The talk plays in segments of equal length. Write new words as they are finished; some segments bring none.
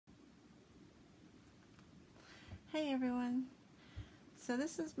Hey everyone! So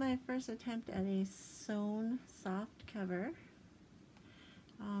this is my first attempt at a sewn soft cover.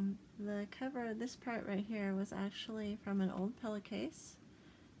 The cover, this part right here, was actually from an old pillowcase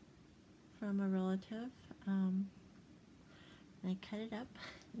from a relative. I cut it up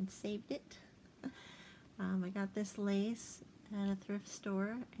and saved it. I got this lace at a thrift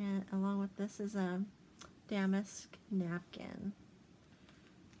store, and along with this is a damask napkin.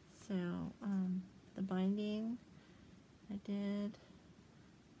 So the binding I did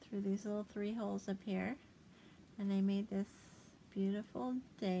through these little 3 holes up here, and I made this beautiful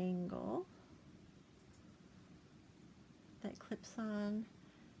dangle that clips on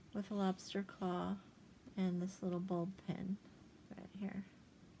with a lobster claw and this little bulb pin right here.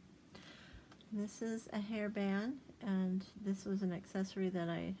 This is a hairband, and this was an accessory that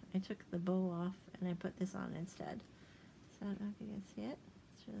I took the bow off and I put this on instead. So I don't know if you can see it.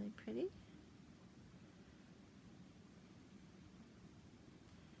 It's really pretty.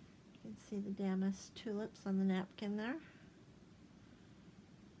 You can see the damask tulips on the napkin there.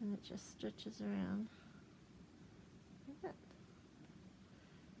 And it just stretches around like that.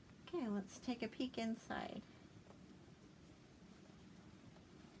 Okay, let's take a peek inside.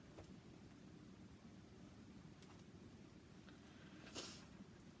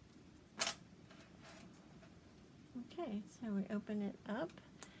 Okay, so we open it up,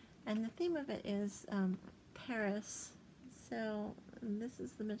 and the theme of it is Paris. So this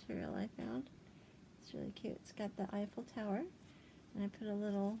is the material I found. It's really cute. It's got the Eiffel Tower, and I put a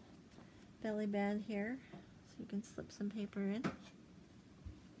little belly band here so you can slip some paper in.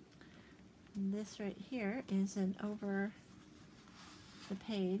 And this right here is an over the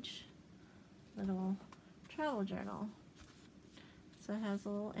page little travel journal. So it has a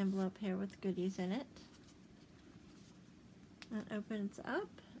little envelope here with goodies in it. That opens up,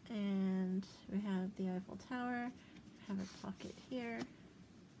 and we have the Eiffel Tower, we have a pocket here,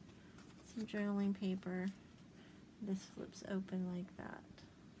 some journaling paper. This flips open like that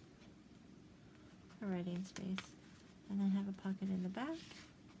for writing space, and then have a pocket in the back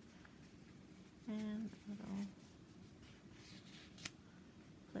and a little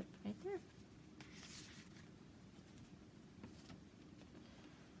flip right there.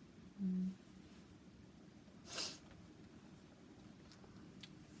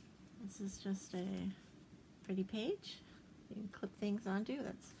 This is just a pretty page you can clip things onto.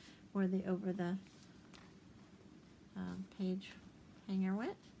 That's where the over the page hanger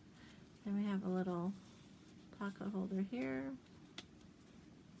went. Then we have a little pocket holder here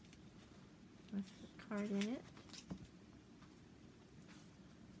with a card in it.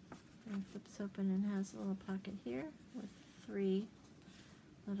 And it flips open and has a little pocket here with 3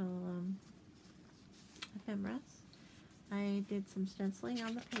 little ephemeras. I did some stenciling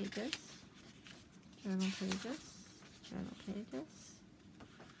on the pages, journal pages,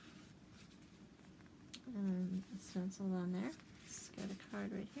 and stenciled on there. It's got a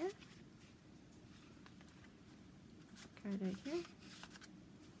card right here,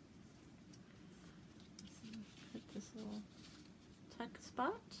 Put this little tuck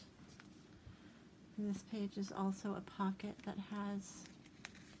spot. And this page is also a pocket that has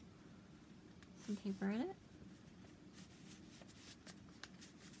some paper in it.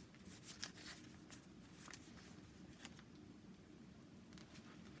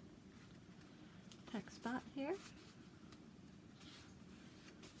 Tuck spot here.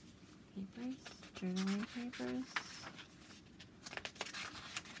 Papers, journaling papers,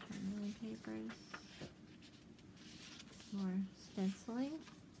 more stenciling,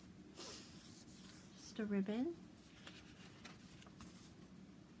 just a ribbon,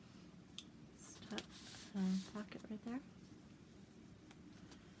 pocket right there.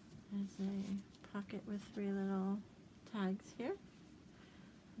 There's a pocket with 3 little tags here.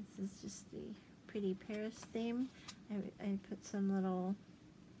 This is just the pretty Paris theme. I put some little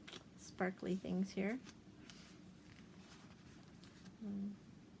sparkly things here.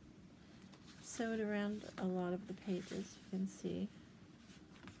 Sewed around a lot of the pages. You can see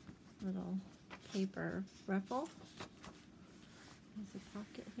little paper ruffle. There's a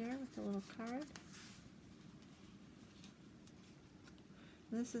pocket here with a little card.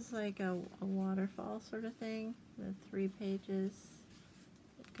 This is like a waterfall sort of thing. The 3 pages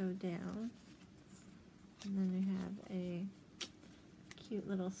that go down. And then we have a cute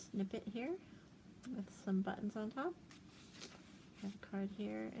little snippet here with some buttons on top. We have a card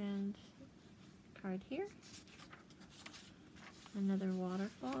here and a card here. Another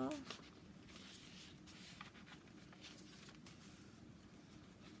waterfall.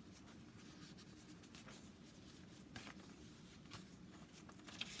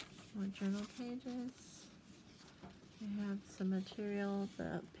 More journal pages. I have some material,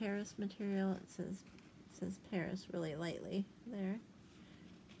 the Paris material. It says Paris really lightly there.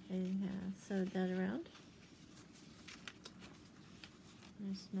 I sewed that around.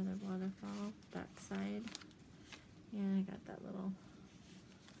 There's another waterfall back side. And I got that little,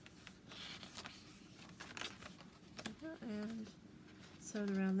 and sewed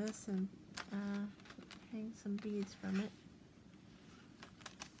around this and hang some beads from it.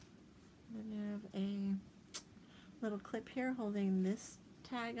 Then you have a little clip here holding this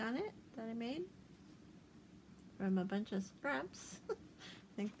tag on it that I made from a bunch of scraps. I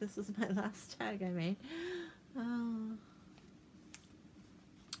think this is my last tag I made.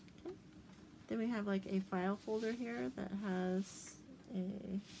 Okay. Then we have like a file folder here that has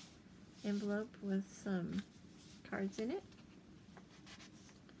a envelope with some cards in it.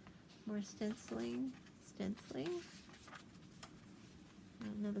 More stenciling.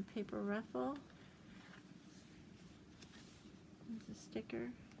 Another paper ruffle. There's a sticker.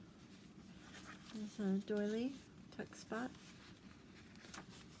 There's a doily tuck spot.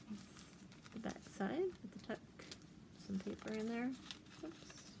 The back side with the tuck. Some paper in there.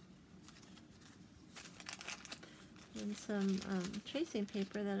 Oops. And some tracing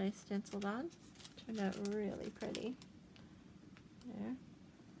paper that I stenciled on. Turned out really pretty. There.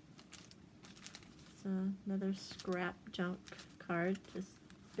 So another scrap junk card, just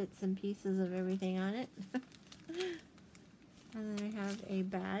bits and pieces of everything on it. And then we have a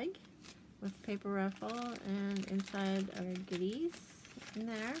bag with paper ruffle, and inside are goodies in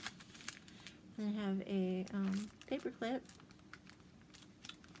there. And I have a paper clip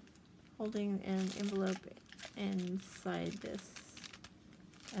holding an envelope inside this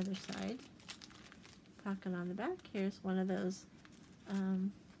other side. Pocket on the back. Here's one of those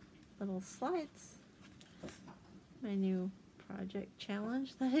little slides. My new project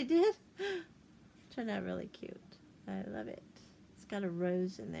challenge that I did. Turned out really cute. I love it. It's got a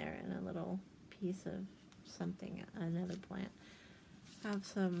rose in there and a little piece of something, another plant. Have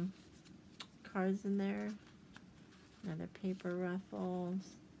some cards in there. Another paper ruffles.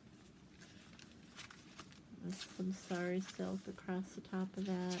 There's some starry silk across the top of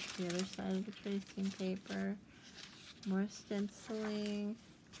that. The other side of the tracing paper. More stenciling.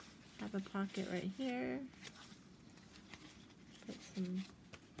 Have a pocket right here. Put some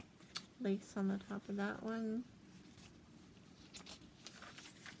lace on the top of that one.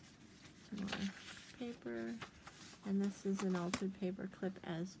 Some more paper. And this is an altered paper clip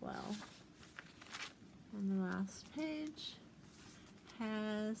as well. And the last page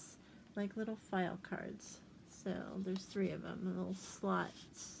has like little file cards. So there's 3 of them, little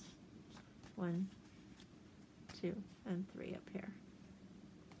slots. 1, 2, and 3 up here.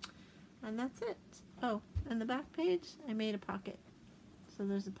 And that's it. Oh, and the back page, I made a pocket. So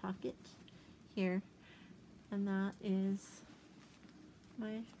there's a pocket here. And that is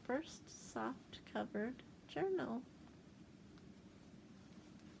my first soft covered journal.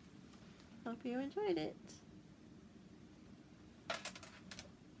 Hope you enjoyed it.